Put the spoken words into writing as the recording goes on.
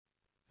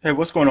Hey,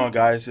 what's going on,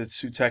 guys?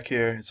 It's Sutek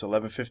here. It's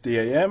 11:50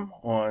 a.m.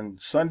 on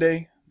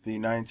Sunday, the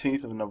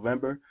 19th of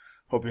November.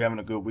 Hope you're having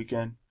a good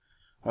weekend.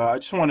 I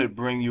just wanted to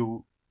bring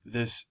you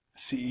this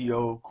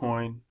CEO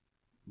coin.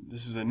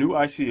 This is a new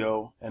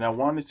ICO, and I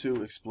wanted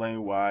to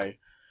explain why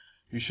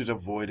you should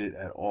avoid it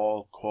at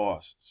all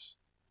costs,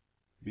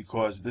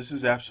 because this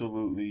is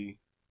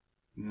absolutely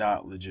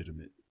not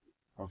legitimate.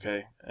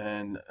 Okay?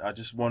 And I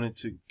just wanted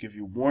to give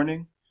you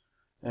warning,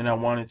 and I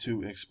wanted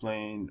to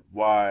explain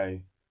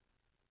why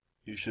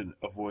you should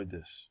avoid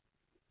this.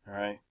 All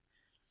right.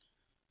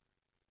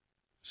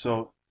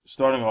 So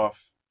starting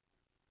off,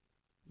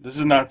 this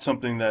is not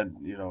something that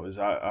is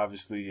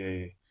obviously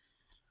a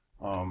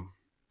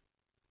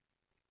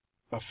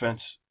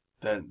offense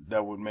that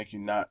would make you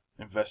not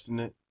invest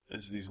in it.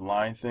 It's these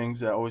line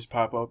things that always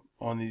pop up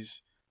on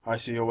these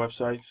ICO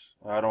websites.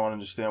 I don't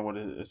understand what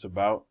it's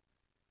about.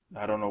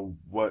 I don't know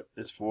what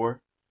it's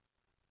for.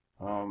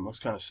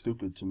 Looks kind of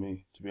stupid to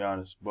me, to be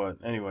honest. But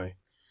anyway,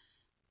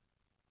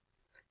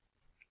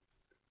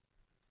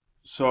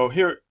 so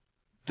here,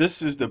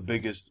 this is the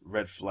biggest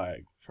red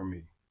flag for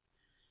me.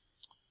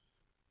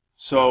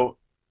 So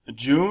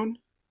June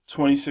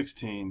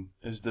 2016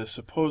 is the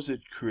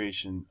supposed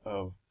creation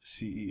of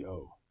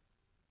CEO.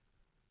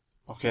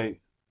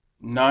 Okay,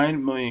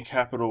 9 million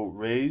capital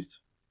raised,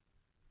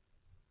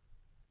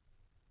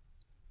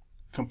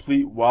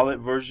 complete wallet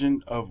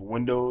version of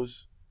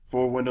Windows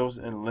for Windows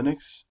and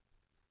Linux,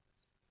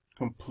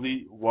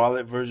 complete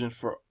wallet version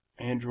for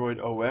Android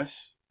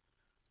OS,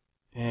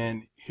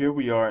 and here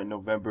we are in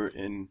November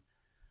in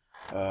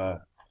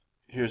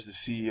here's the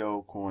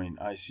CEOCOIN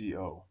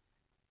ICO.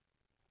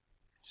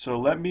 So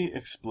let me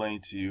explain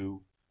to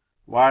you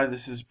why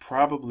this is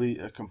probably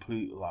a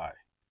complete lie.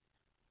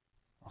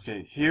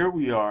 Okay, here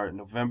we are in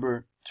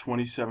November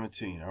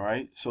 2017, all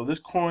right? So this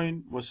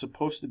coin was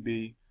supposed to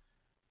be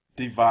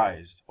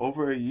devised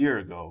over a year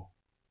ago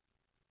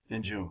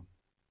in June.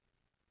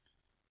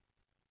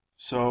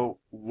 So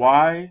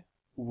why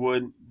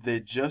would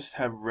they just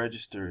have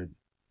registered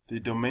the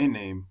domain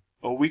name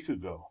a week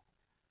ago?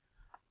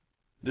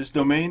 This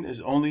domain is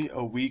only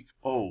a week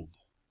old,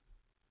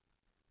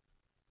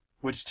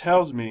 which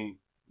tells me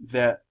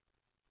that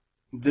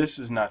this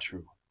is not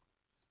true.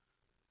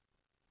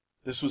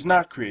 This was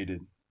not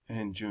created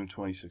in June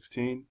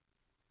 2016.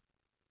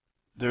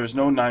 There is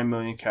no 9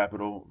 million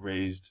capital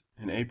raised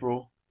in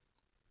April.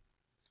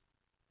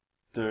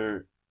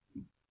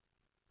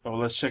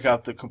 Let's check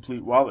out the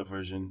complete wallet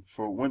version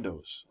for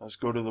Windows. Let's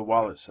go to the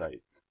wallet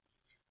site.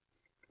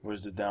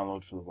 Where's the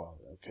download for the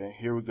wallet? Okay,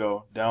 here we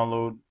go.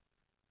 Download.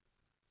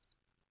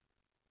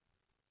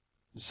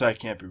 The site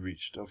can't be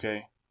reached,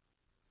 okay?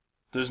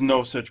 There's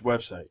no such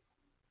website.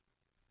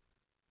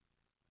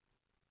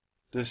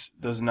 This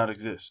does not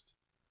exist.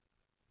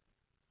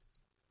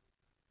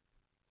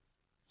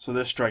 So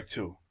there's strike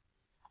two.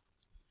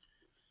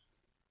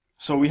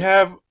 So we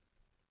have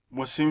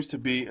what seems to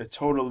be a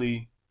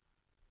totally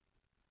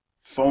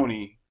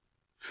phony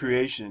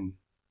creation.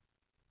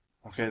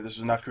 Okay, this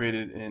was not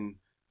created in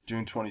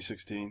June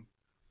 2016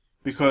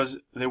 because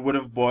they would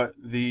have bought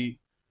the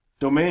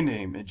domain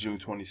name in June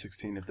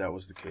 2016 if that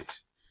was the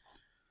case.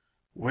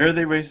 Where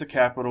they raised the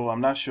capital,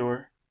 I'm not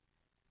sure.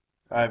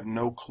 I have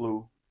no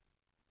clue.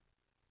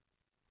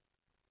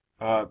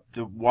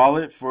 The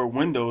wallet for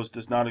Windows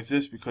does not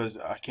exist because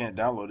I can't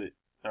download it.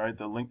 All right,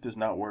 the link does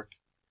not work.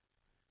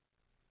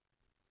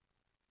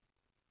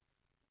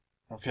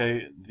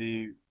 Okay,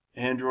 the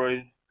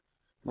Android.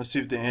 Let's see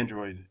if the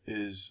Android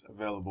is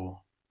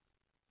available.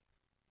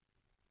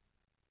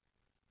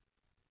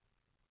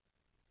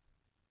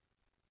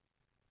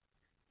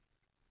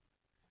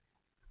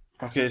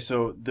 Okay,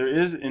 so there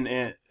is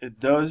they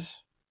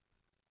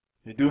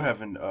do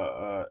have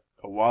a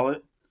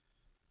wallet,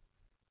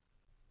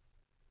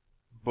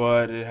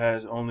 but it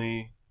has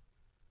only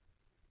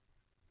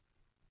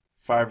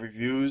 5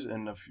 reviews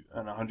and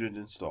 100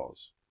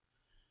 installs.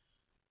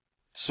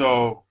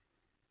 So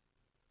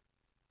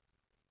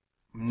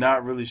I'm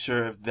not really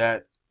sure if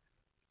that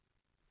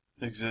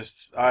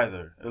exists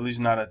either. At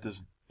least not at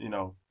this,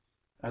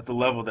 at the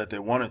level that they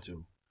wanted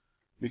to.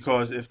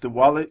 Because if the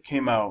wallet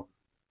came out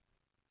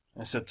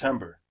in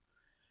September,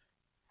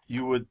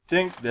 you would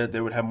think that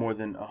they would have more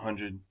than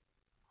 100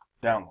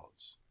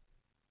 downloads.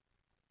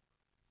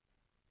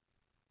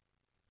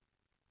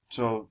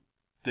 So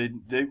they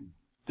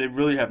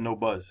really have no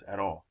buzz at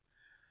all.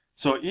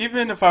 So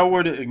even if I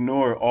were to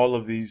ignore all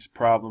of these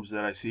problems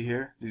that I see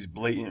here, these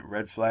blatant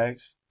red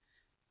flags,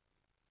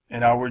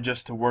 and I were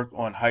just to work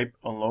on hype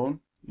alone,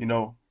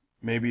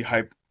 maybe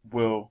hype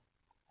will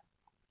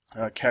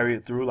carry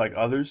it through like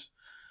others.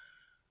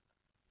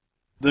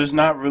 There's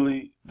not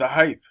really the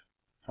hype.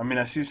 I mean,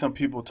 I see some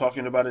people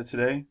talking about it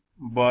today,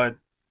 but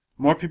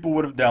more people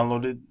would have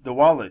downloaded the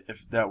wallet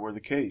if that were the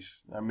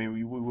case. I mean,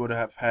 we would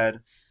have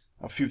had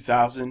a few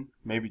thousand,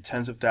 maybe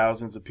tens of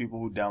thousands of people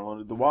who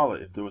downloaded the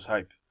wallet if there was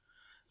hype.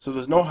 So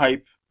there's no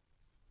hype.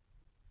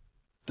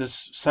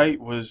 This site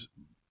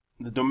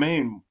the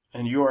domain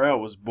and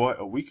URL was bought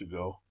a week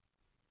ago.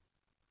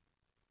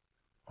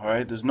 All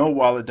right, there's no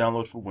wallet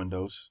download for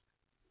Windows.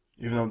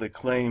 even though they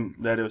claim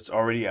that it's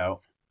already out.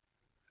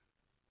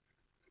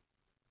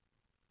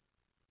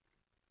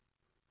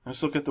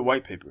 Let's look at the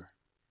white paper.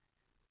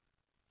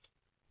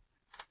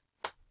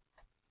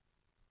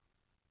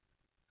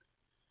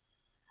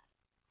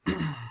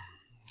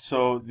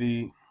 So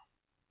the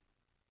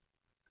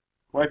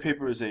white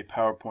paper is a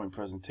PowerPoint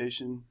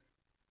presentation.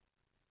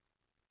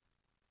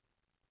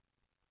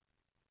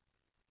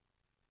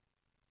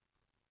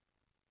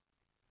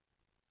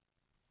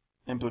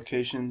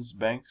 Implications,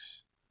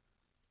 banks.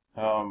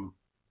 I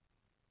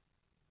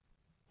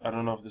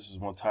don't know if this is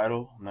one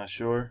title. I'm not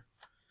sure.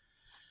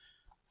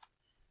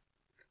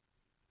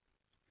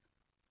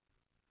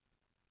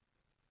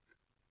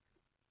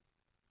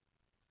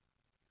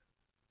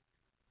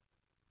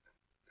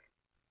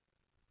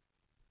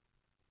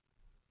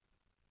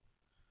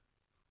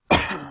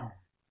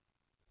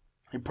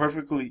 A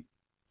perfectly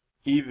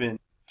even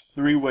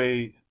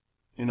three-way,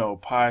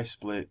 pie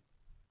split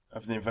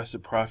of the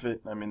invested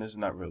profit. I mean, this is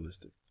not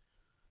realistic.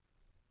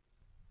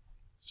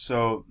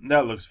 So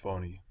that looks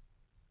phony.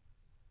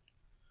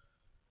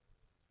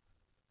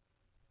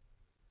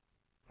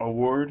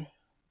 Award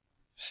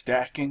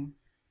stacking.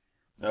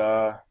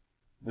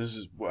 This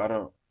is I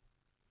don't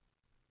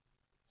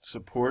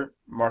support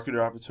market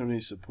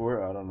opportunity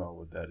support. I don't know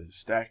what that is.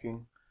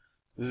 Stacking.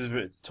 This is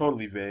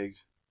totally vague.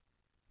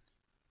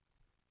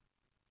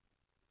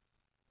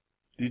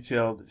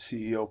 Detailed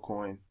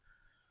CEOCOIN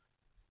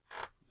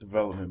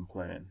development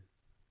plan.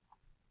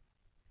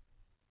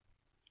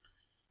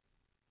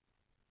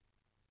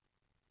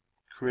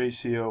 Create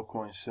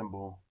CEOCOIN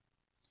symbol.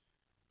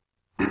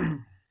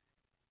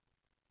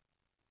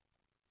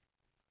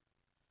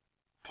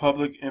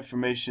 Public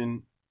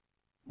information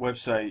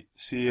website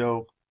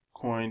CEOCOIN.co.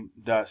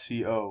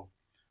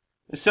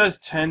 It says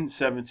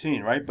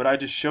 10/17, right? But I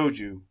just showed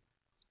you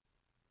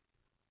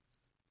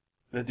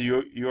that the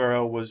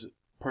URL was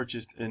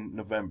purchased in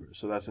November,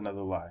 so that's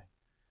another lie.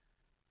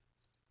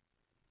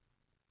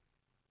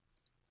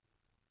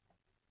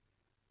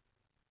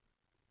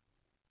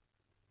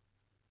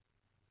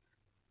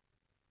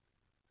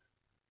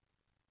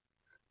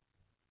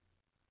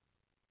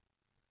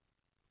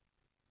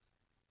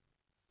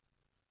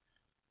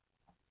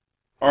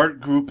 Art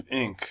Group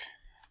Inc.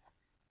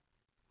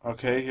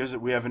 Okay,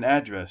 we have an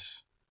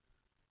address.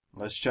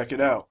 Let's check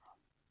it out.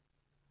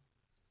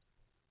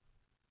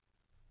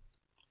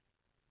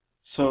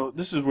 So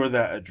this is where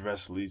that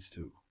address leads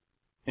to.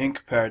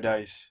 Inc.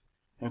 Paradise,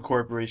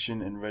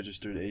 Incorporation and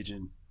Registered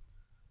Agent,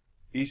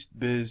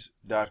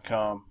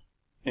 eastbiz.com,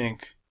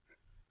 Inc.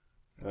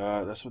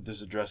 That's what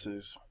this address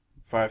is.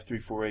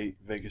 5348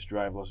 Vegas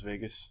Drive, Las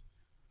Vegas.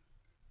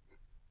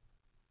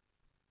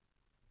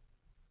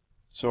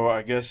 So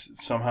I guess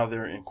somehow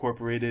they're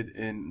incorporated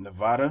in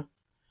Nevada,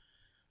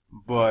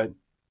 but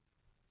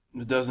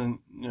it doesn't,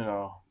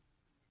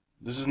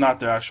 this is not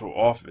their actual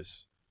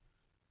office.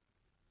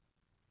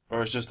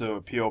 Or it's just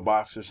a P.O.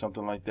 box or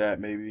something like that,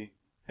 maybe.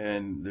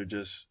 And they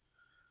just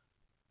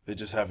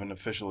have an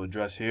official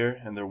address here,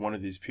 and they're one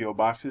of these P.O.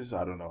 boxes.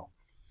 I don't know.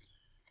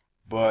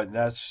 But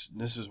this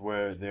is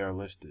where they are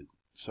listed.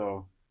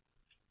 So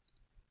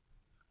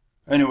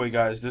anyway,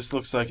 guys, this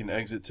looks like an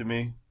exit to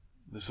me.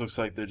 This looks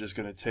like they're just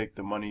gonna take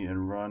the money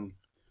and run.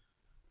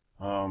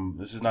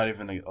 This is not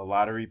even a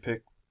lottery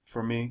pick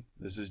for me.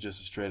 This is just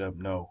a straight up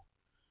no.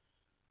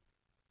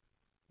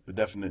 A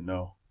definite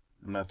no.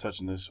 I'm not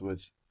touching this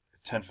with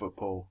 10-foot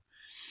pole.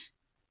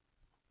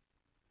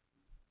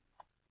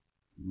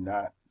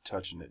 Not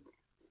touching it.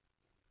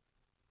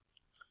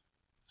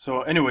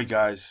 So anyway,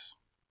 guys,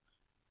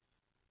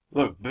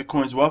 look,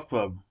 Bitcoin's Wealth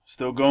Club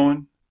still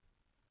going.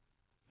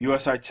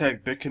 USI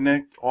Tech,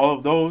 BitConnect, all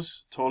of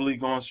those totally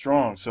going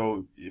strong.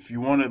 So if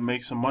you want to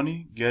make some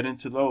money, get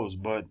into those,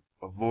 but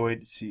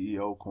avoid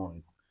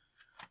CEOCOIN.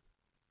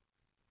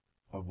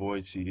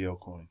 Avoid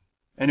CEOCOIN.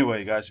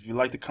 Anyway, guys, if you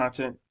like the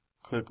content,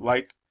 click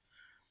like.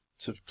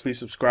 So please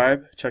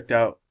subscribe. Check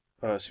out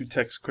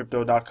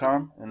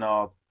sutexcrypto.com, and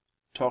I'll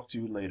talk to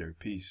you later.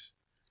 Peace.